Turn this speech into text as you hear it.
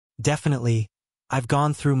Definitely, I've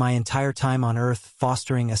gone through my entire time on Earth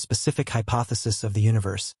fostering a specific hypothesis of the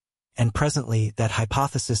universe, and presently that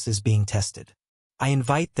hypothesis is being tested. I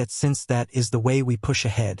invite that since that is the way we push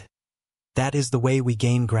ahead, that is the way we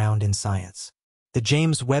gain ground in science. The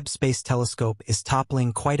James Webb Space Telescope is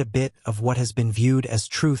toppling quite a bit of what has been viewed as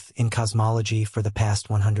truth in cosmology for the past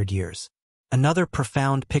 100 years. Another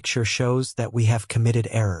profound picture shows that we have committed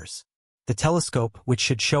errors. The telescope, which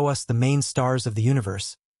should show us the main stars of the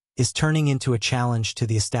universe, is turning into a challenge to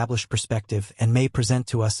the established perspective and may present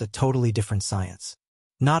to us a totally different science.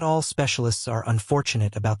 Not all specialists are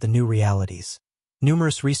unfortunate about the new realities.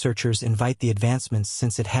 Numerous researchers invite the advancements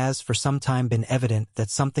since it has for some time been evident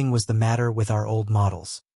that something was the matter with our old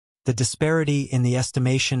models. The disparity in the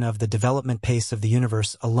estimation of the development pace of the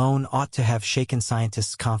universe alone ought to have shaken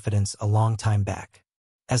scientists' confidence a long time back.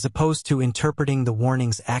 As opposed to interpreting the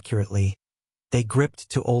warnings accurately, they gripped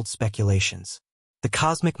to old speculations. The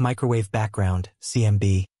cosmic microwave background,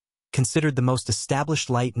 CMB, considered the most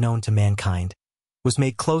established light known to mankind, was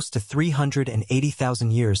made close to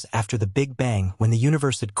 380,000 years after the Big Bang when the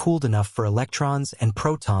universe had cooled enough for electrons and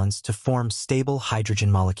protons to form stable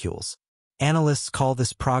hydrogen molecules. Analysts call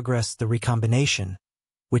this progress the recombination,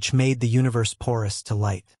 which made the universe porous to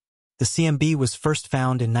light. The CMB was first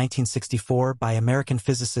found in 1964 by American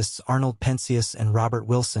physicists Arnold Penzias and Robert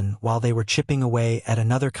Wilson while they were chipping away at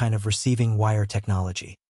another kind of receiving wire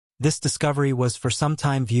technology. This discovery was for some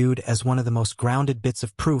time viewed as one of the most grounded bits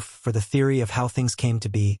of proof for the theory of how things came to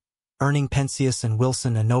be, earning Penzias and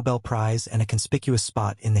Wilson a Nobel Prize and a conspicuous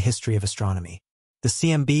spot in the history of astronomy. The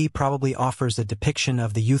CMB probably offers a depiction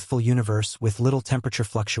of the youthful universe with little temperature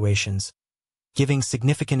fluctuations, giving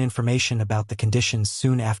significant information about the conditions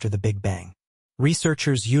soon after the Big Bang.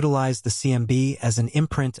 Researchers utilized the CMB as an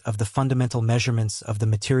imprint of the fundamental measurements of the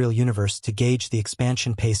material universe to gauge the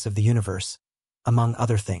expansion pace of the universe, among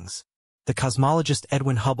other things. The cosmologist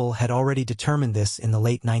Edwin Hubble had already determined this in the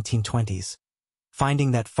late 1920s,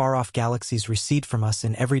 finding that far-off galaxies recede from us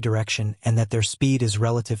in every direction and that their speed is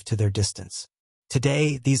relative to their distance.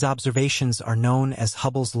 Today, these observations are known as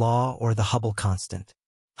Hubble's law or the Hubble constant.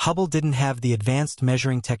 Hubble didn't have the advanced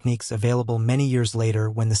measuring techniques available many years later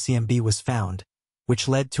when the CMB was found, which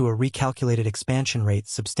led to a recalculated expansion rate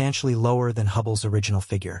substantially lower than Hubble's original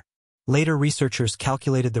figure. Later researchers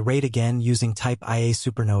calculated the rate again using type Ia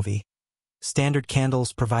supernovae, standard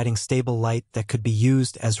candles providing stable light that could be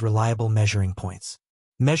used as reliable measuring points.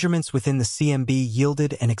 Measurements within the CMB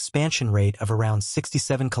yielded an expansion rate of around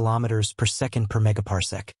 67 kilometers per second per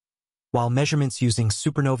megaparsec, while measurements using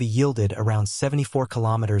supernovae yielded around 74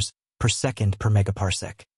 kilometers per second per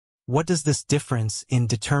megaparsec. What does this difference in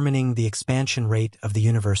determining the expansion rate of the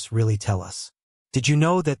universe really tell us? Did you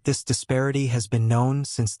know that this disparity has been known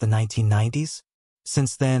since the 1990s?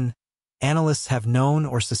 Since then, analysts have known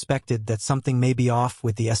or suspected that something may be off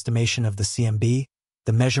with the estimation of the CMB,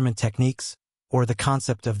 the measurement techniques, or the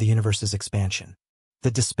concept of the universe's expansion.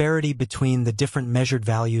 The disparity between the different measured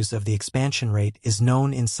values of the expansion rate is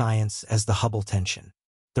known in science as the Hubble tension.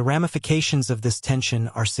 The ramifications of this tension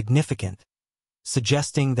are significant,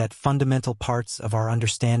 suggesting that fundamental parts of our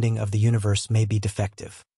understanding of the universe may be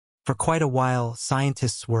defective. For quite a while,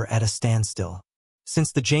 scientists were at a standstill.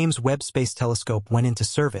 Since the James Webb Space Telescope went into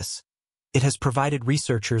service, it has provided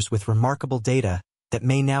researchers with remarkable data that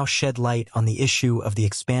may now shed light on the issue of the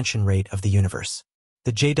expansion rate of the universe.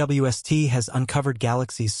 The JWST has uncovered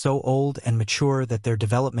galaxies so old and mature that their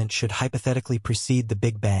development should hypothetically precede the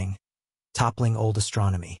Big Bang, toppling old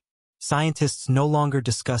astronomy. Scientists no longer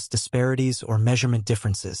discuss disparities or measurement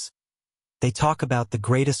differences. They talk about the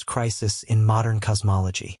greatest crisis in modern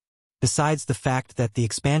cosmology. Besides the fact that the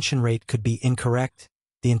expansion rate could be incorrect,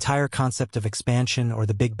 the entire concept of expansion or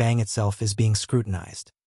the Big Bang itself is being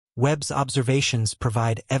scrutinized. Webb's observations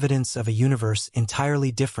provide evidence of a universe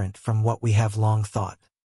entirely different from what we have long thought.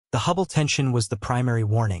 The Hubble tension was the primary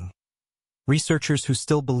warning. Researchers who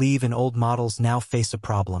still believe in old models now face a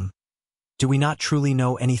problem. Do we not truly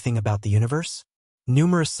know anything about the universe?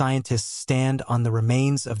 Numerous scientists stand on the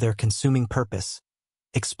remains of their consuming purpose,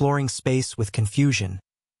 exploring space with confusion,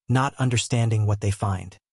 not understanding what they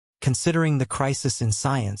find. Considering the crisis in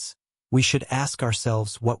science, we should ask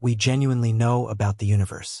ourselves what we genuinely know about the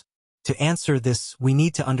universe. To answer this, we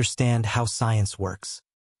need to understand how science works.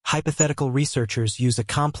 Hypothetical researchers use a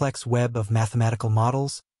complex web of mathematical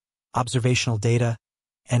models, observational data,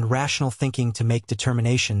 and rational thinking to make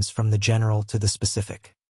determinations from the general to the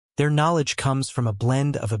specific. Their knowledge comes from a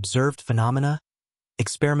blend of observed phenomena,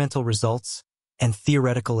 experimental results, and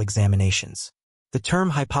theoretical examinations. The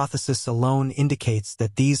term hypothesis alone indicates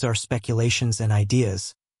that these are speculations and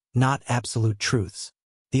ideas, not absolute truths.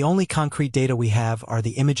 The only concrete data we have are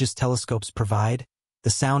the images telescopes provide, the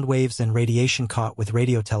sound waves and radiation caught with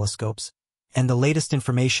radio telescopes, and the latest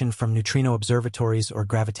information from neutrino observatories or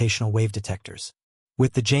gravitational wave detectors.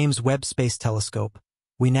 With the James Webb Space Telescope,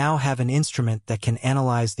 we now have an instrument that can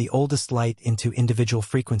analyze the oldest light into individual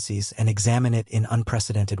frequencies and examine it in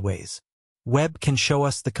unprecedented ways. Webb can show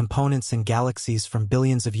us the components in galaxies from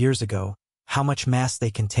billions of years ago, how much mass they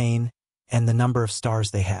contain, and the number of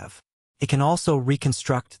stars they have. It can also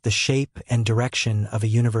reconstruct the shape and direction of a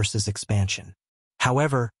universe's expansion.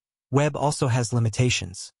 However, Webb also has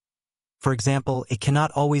limitations. For example, it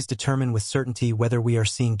cannot always determine with certainty whether we are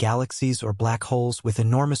seeing galaxies or black holes with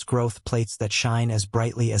enormous growth plates that shine as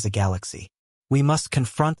brightly as a galaxy. We must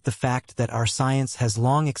confront the fact that our science has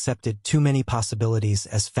long accepted too many possibilities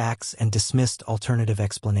as facts and dismissed alternative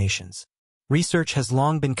explanations. Research has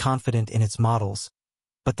long been confident in its models,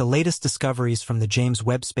 but the latest discoveries from the James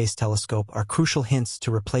Webb Space Telescope are crucial hints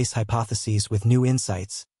to replace hypotheses with new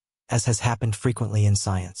insights, as has happened frequently in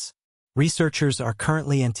science. Researchers are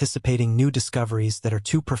currently anticipating new discoveries that are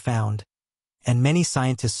too profound, and many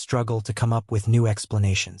scientists struggle to come up with new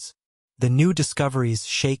explanations. The new discoveries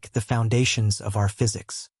shake the foundations of our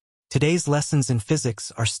physics. Today's lessons in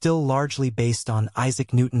physics are still largely based on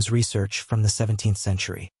Isaac Newton's research from the 17th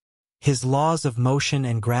century. His laws of motion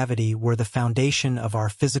and gravity were the foundation of our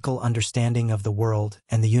physical understanding of the world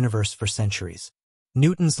and the universe for centuries.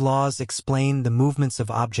 Newton's laws explain the movements of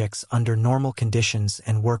objects under normal conditions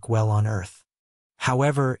and work well on Earth.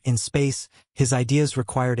 However, in space, his ideas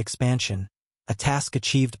required expansion, a task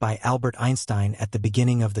achieved by Albert Einstein at the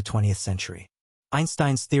beginning of the 20th century.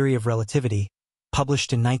 Einstein's theory of relativity,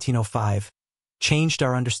 published in 1905, changed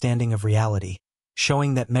our understanding of reality,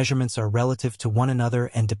 showing that measurements are relative to one another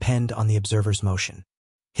and depend on the observer's motion.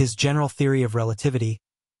 His general theory of relativity,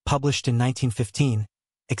 published in 1915,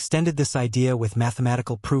 extended this idea with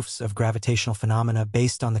mathematical proofs of gravitational phenomena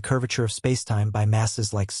based on the curvature of spacetime by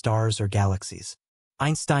masses like stars or galaxies.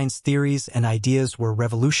 Einstein's theories and ideas were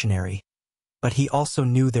revolutionary, but he also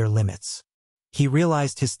knew their limits. He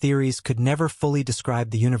realized his theories could never fully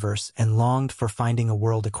describe the universe and longed for finding a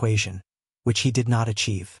world equation, which he did not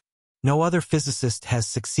achieve. No other physicist has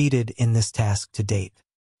succeeded in this task to date.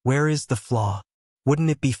 Where is the flaw? Wouldn't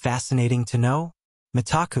it be fascinating to know?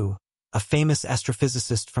 Mitaku, a famous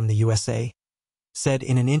astrophysicist from the USA, said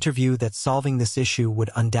in an interview that solving this issue would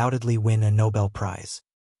undoubtedly win a Nobel Prize.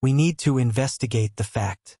 We need to investigate the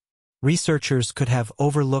fact. Researchers could have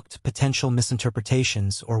overlooked potential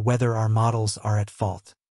misinterpretations or whether our models are at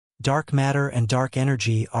fault. Dark matter and dark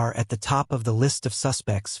energy are at the top of the list of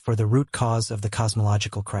suspects for the root cause of the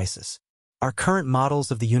cosmological crisis. Our current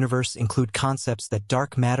models of the universe include concepts that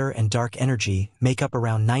dark matter and dark energy make up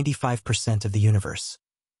around 95% of the universe.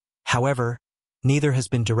 However, neither has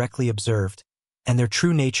been directly observed, and their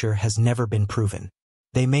true nature has never been proven.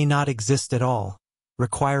 They may not exist at all,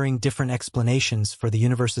 requiring different explanations for the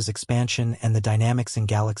universe's expansion and the dynamics in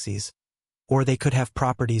galaxies, or they could have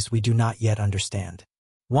properties we do not yet understand.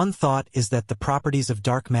 One thought is that the properties of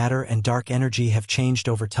dark matter and dark energy have changed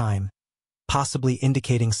over time, possibly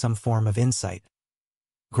indicating some form of insight.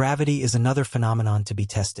 Gravity is another phenomenon to be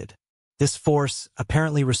tested. This force,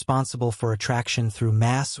 apparently responsible for attraction through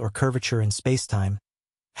mass or curvature in spacetime,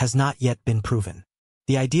 has not yet been proven.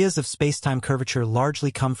 The ideas of spacetime curvature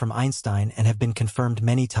largely come from Einstein and have been confirmed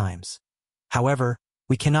many times. However,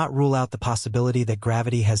 we cannot rule out the possibility that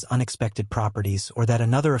gravity has unexpected properties or that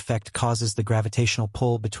another effect causes the gravitational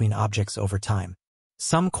pull between objects over time.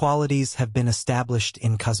 Some qualities have been established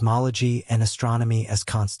in cosmology and astronomy as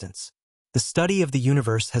constants. The study of the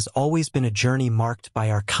universe has always been a journey marked by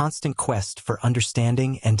our constant quest for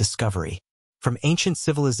understanding and discovery. From ancient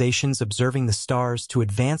civilizations observing the stars to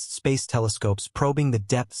advanced space telescopes probing the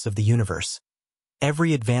depths of the universe,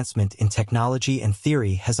 every advancement in technology and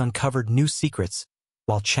theory has uncovered new secrets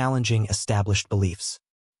while challenging established beliefs.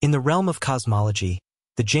 In the realm of cosmology,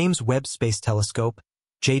 the James Webb Space Telescope,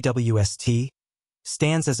 JWST,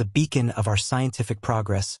 stands as a beacon of our scientific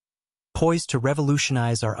progress, poised to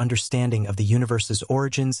revolutionize our understanding of the universe's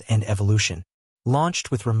origins and evolution.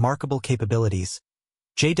 Launched with remarkable capabilities,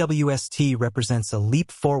 JWST represents a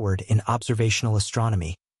leap forward in observational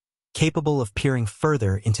astronomy, capable of peering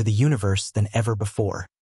further into the universe than ever before.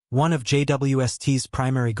 One of JWST's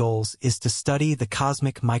primary goals is to study the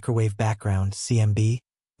cosmic microwave background, CMB,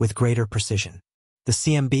 with greater precision. The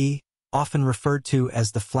CMB, often referred to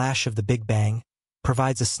as the flash of the Big Bang,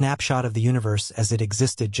 provides a snapshot of the universe as it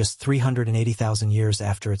existed just 380,000 years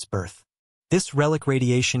after its birth. This relic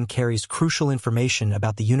radiation carries crucial information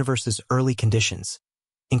about the universe's early conditions,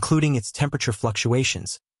 including its temperature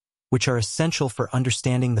fluctuations, which are essential for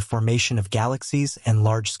understanding the formation of galaxies and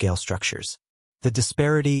large-scale structures. The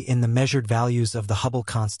disparity in the measured values of the Hubble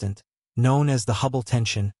constant, known as the Hubble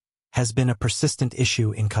tension, has been a persistent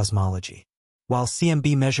issue in cosmology. While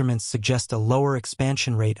CMB measurements suggest a lower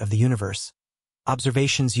expansion rate of the universe,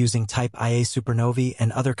 observations using Type Ia supernovae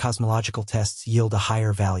and other cosmological tests yield a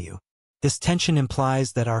higher value. This tension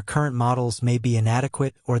implies that our current models may be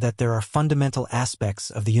inadequate or that there are fundamental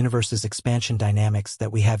aspects of the universe's expansion dynamics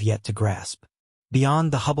that we have yet to grasp.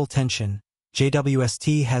 Beyond the Hubble tension,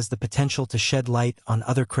 JWST has the potential to shed light on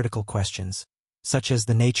other critical questions, such as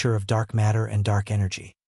the nature of dark matter and dark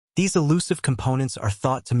energy. These elusive components are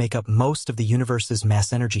thought to make up most of the universe's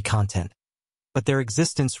mass-energy content, but their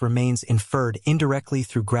existence remains inferred indirectly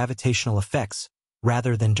through gravitational effects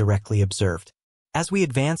rather than directly observed. As we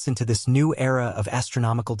advance into this new era of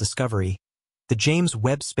astronomical discovery, the James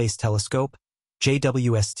Webb Space Telescope,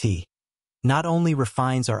 JWST, not only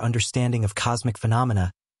refines our understanding of cosmic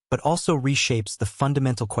phenomena, but also reshapes the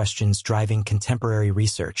fundamental questions driving contemporary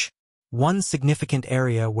research. One significant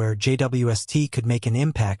area where JWST could make an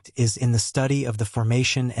impact is in the study of the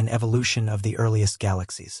formation and evolution of the earliest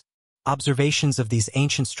galaxies. Observations of these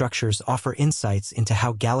ancient structures offer insights into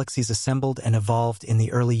how galaxies assembled and evolved in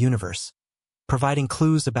the early universe, providing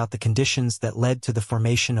clues about the conditions that led to the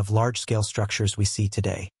formation of large-scale structures we see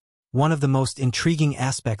today. One of the most intriguing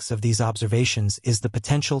aspects of these observations is the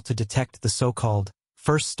potential to detect the so-called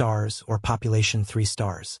first stars or population 3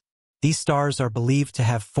 stars. These stars are believed to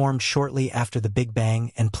have formed shortly after the Big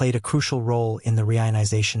Bang and played a crucial role in the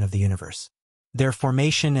reionization of the universe. Their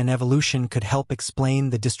formation and evolution could help explain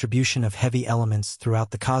the distribution of heavy elements throughout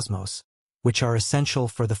the cosmos, which are essential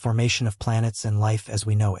for the formation of planets and life as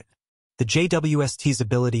we know it. The JWST's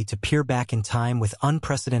ability to peer back in time with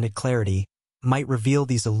unprecedented clarity might reveal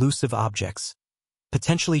these elusive objects,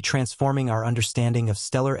 potentially transforming our understanding of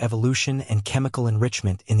stellar evolution and chemical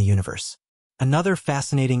enrichment in the universe. Another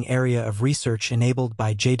fascinating area of research enabled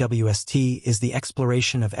by JWST is the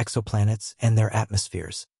exploration of exoplanets and their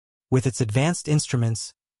atmospheres. With its advanced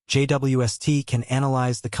instruments, JWST can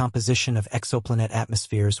analyze the composition of exoplanet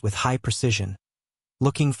atmospheres with high precision,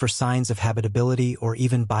 looking for signs of habitability or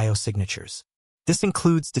even biosignatures. This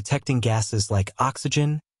includes detecting gases like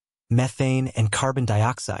oxygen, methane, and carbon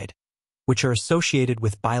dioxide, which are associated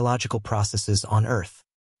with biological processes on Earth.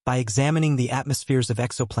 By examining the atmospheres of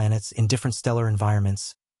exoplanets in different stellar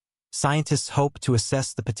environments, scientists hope to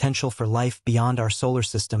assess the potential for life beyond our solar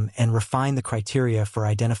system and refine the criteria for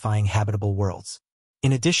identifying habitable worlds.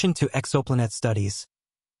 In addition to exoplanet studies,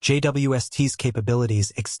 JWST's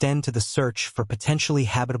capabilities extend to the search for potentially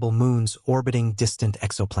habitable moons orbiting distant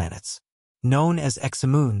exoplanets. Known as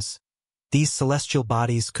exomoons, these celestial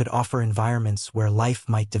bodies could offer environments where life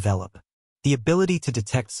might develop. The ability to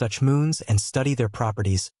detect such moons and study their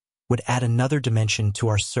properties would add another dimension to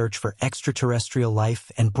our search for extraterrestrial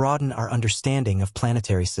life and broaden our understanding of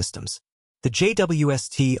planetary systems. The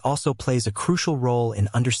JWST also plays a crucial role in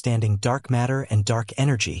understanding dark matter and dark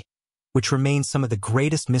energy, which remain some of the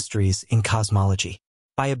greatest mysteries in cosmology.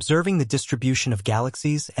 By observing the distribution of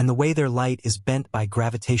galaxies and the way their light is bent by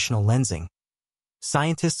gravitational lensing,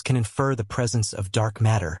 scientists can infer the presence of dark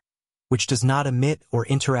matter, which does not emit or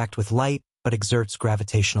interact with light but exerts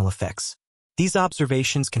gravitational effects. These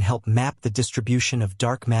observations can help map the distribution of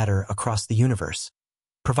dark matter across the universe,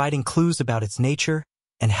 providing clues about its nature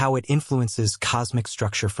and how it influences cosmic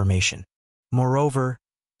structure formation. Moreover,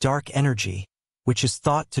 dark energy, which is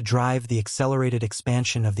thought to drive the accelerated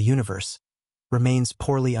expansion of the universe, remains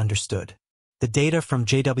poorly understood. The data from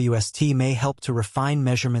JWST may help to refine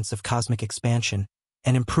measurements of cosmic expansion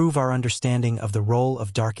and improve our understanding of the role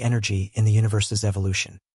of dark energy in the universe's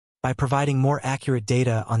evolution. By providing more accurate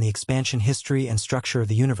data on the expansion history and structure of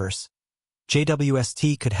the universe,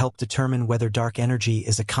 JWST could help determine whether dark energy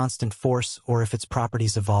is a constant force or if its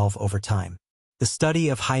properties evolve over time. The study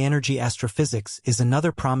of high-energy astrophysics is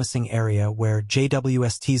another promising area where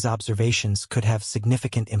JWST's observations could have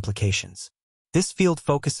significant implications. This field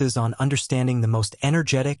focuses on understanding the most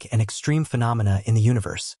energetic and extreme phenomena in the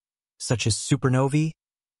universe, such as supernovae,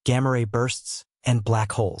 gamma-ray bursts, and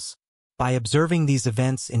black holes. By observing these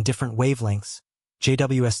events in different wavelengths,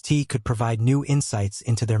 JWST could provide new insights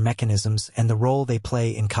into their mechanisms and the role they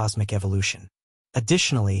play in cosmic evolution.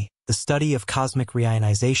 Additionally, the study of cosmic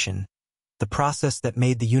reionization, the process that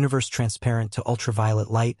made the universe transparent to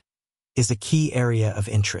ultraviolet light, is a key area of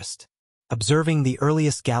interest. Observing the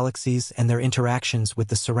earliest galaxies and their interactions with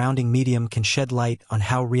the surrounding medium can shed light on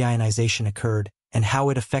how reionization occurred and how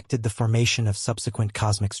it affected the formation of subsequent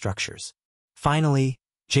cosmic structures. Finally,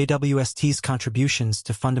 JWST's contributions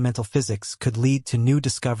to fundamental physics could lead to new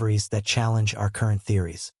discoveries that challenge our current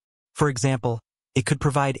theories. For example, it could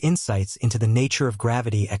provide insights into the nature of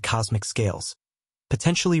gravity at cosmic scales,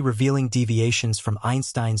 potentially revealing deviations from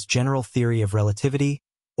Einstein's general theory of relativity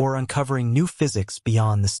or uncovering new physics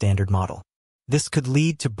beyond the standard model. This could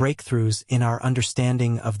lead to breakthroughs in our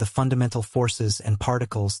understanding of the fundamental forces and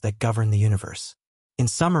particles that govern the universe. In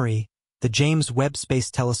summary, the James Webb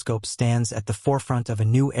Space Telescope stands at the forefront of a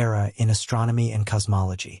new era in astronomy and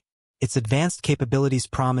cosmology. Its advanced capabilities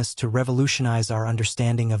promise to revolutionize our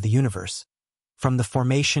understanding of the universe, from the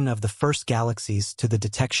formation of the first galaxies to the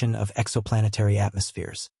detection of exoplanetary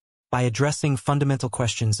atmospheres. By addressing fundamental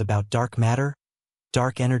questions about dark matter,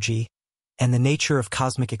 dark energy, and the nature of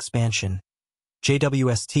cosmic expansion,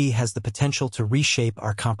 JWST has the potential to reshape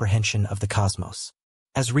our comprehension of the cosmos.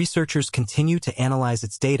 As researchers continue to analyze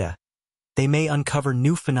its data, they may uncover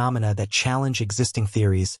new phenomena that challenge existing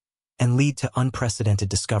theories and lead to unprecedented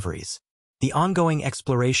discoveries. The ongoing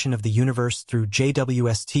exploration of the universe through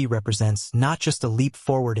JWST represents not just a leap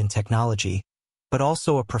forward in technology, but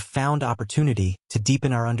also a profound opportunity to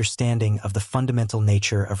deepen our understanding of the fundamental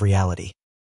nature of reality.